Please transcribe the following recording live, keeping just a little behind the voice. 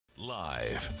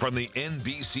Live from the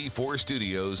NBC4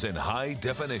 studios in high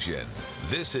definition,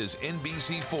 this is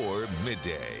NBC4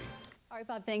 Midday. All right,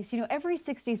 Bob, thanks. You know, every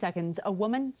 60 seconds, a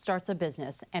woman starts a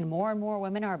business, and more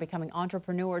women are becoming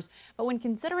entrepreneurs. But when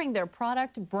considering their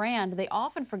product brand, they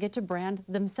often forget to brand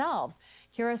themselves.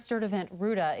 Kaira Sturdivant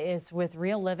Rouda is with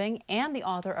Real Living and the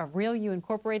author of Real You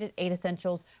Incorporated, 8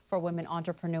 Essentials for Women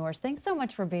Entrepreneurs. Thanks so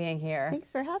much for being here. Thanks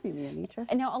for having me, Anitra.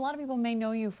 And now, a lot of people may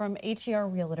know you from HER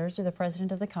Realtors. You're the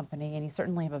president of the company, and you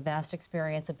certainly have a vast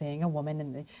experience of being a woman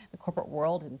in the corporate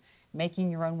world and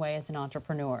making your own way as an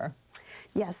entrepreneur.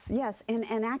 Yes, yes,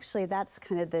 and actually that's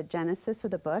kind of the genesis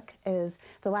of the book, is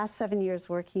the last 7 years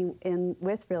working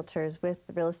with realtors, with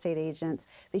real estate agents,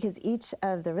 because each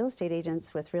of the real estate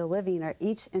agents with Real Living are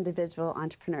each individual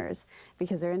entrepreneurs,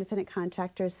 because they're independent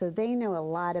contractors, so they know a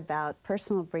lot about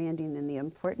personal branding and the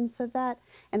importance of that.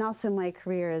 And also my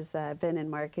career has been in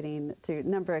marketing through a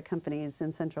number of companies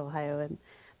in Central Ohio, and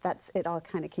it all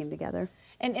kind of came together.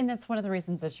 And that's one of the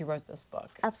reasons that you wrote this book.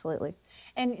 Absolutely.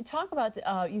 And talk about,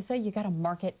 you say you got to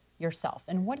market yourself.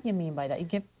 And what do you mean by that? You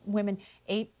give women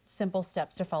 8 simple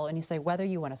steps to follow, and you say whether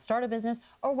you want to start a business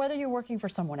or whether you're working for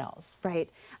someone else.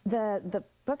 Right. The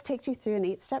book takes you through an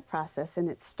 8-step process, and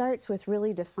it starts with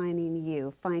really defining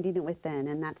you, finding it within,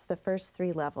 and that's the first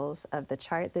 3 levels of the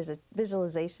chart. There's a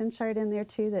visualization chart in there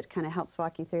too that kind of helps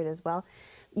walk you through it as well.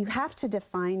 You have to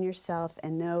define yourself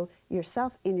and know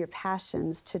yourself and your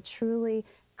passions to truly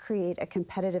create a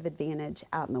competitive advantage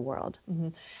out in the world. Mm-hmm.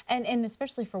 And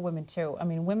especially for women too. I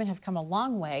mean, women have come a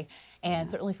long way, and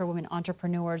certainly for women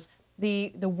entrepreneurs,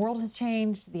 the world has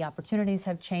changed, the opportunities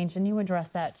have changed, and you address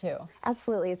that too.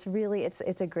 Absolutely. It's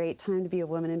a great time to be a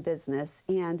woman in business,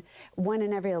 and 1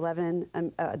 in every 11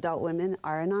 adult women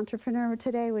are an entrepreneur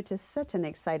today, which is such an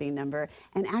exciting number.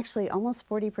 And actually almost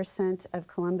 40% of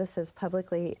Columbus's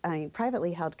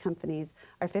privately held companies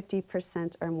are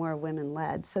 50% or more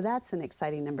women-led. So that's an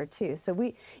exciting number too.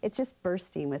 So it's just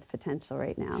bursting with potential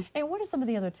right now. And what are some of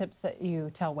the other tips that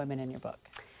you tell women in your book?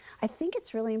 I think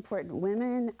it's really important.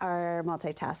 Women are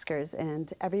multitaskers,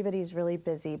 and everybody's really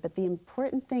busy, but the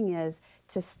important thing is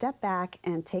to step back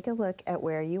and take a look at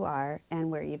where you are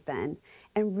and where you've been,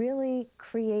 and really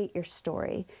create your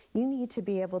story. You need to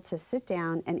be able to sit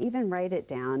down and even write it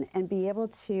down and be able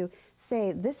to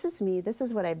say, this is me, this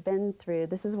is what I've been through,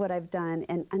 this is what I've done,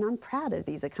 and I'm proud of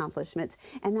these accomplishments,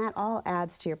 and that all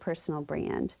adds to your personal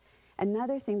brand.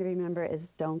 Another thing to remember is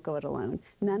don't go it alone.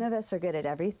 None of us are good at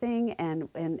everything, and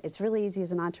it's really easy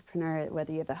as an entrepreneur,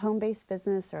 whether you have a home-based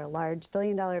business or a large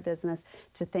billion-dollar business,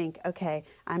 to think, okay,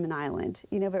 I'm an island.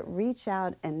 You know, but reach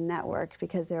out and network,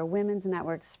 because there are women's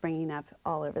networks springing up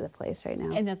all over the place right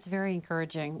now. And that's very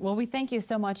encouraging. Well, we thank you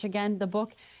so much. Again, the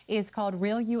book is called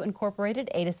Real You Incorporated,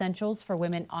 8 Essentials for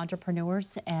Women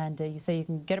Entrepreneurs, and you say you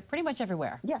can get it pretty much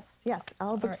everywhere. Yes, yes,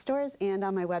 all bookstores and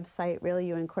on my website,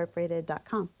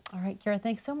 realyouincorporated.com. All right, Kaira,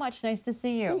 thanks so much. Nice to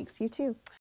see you. Thanks, you too.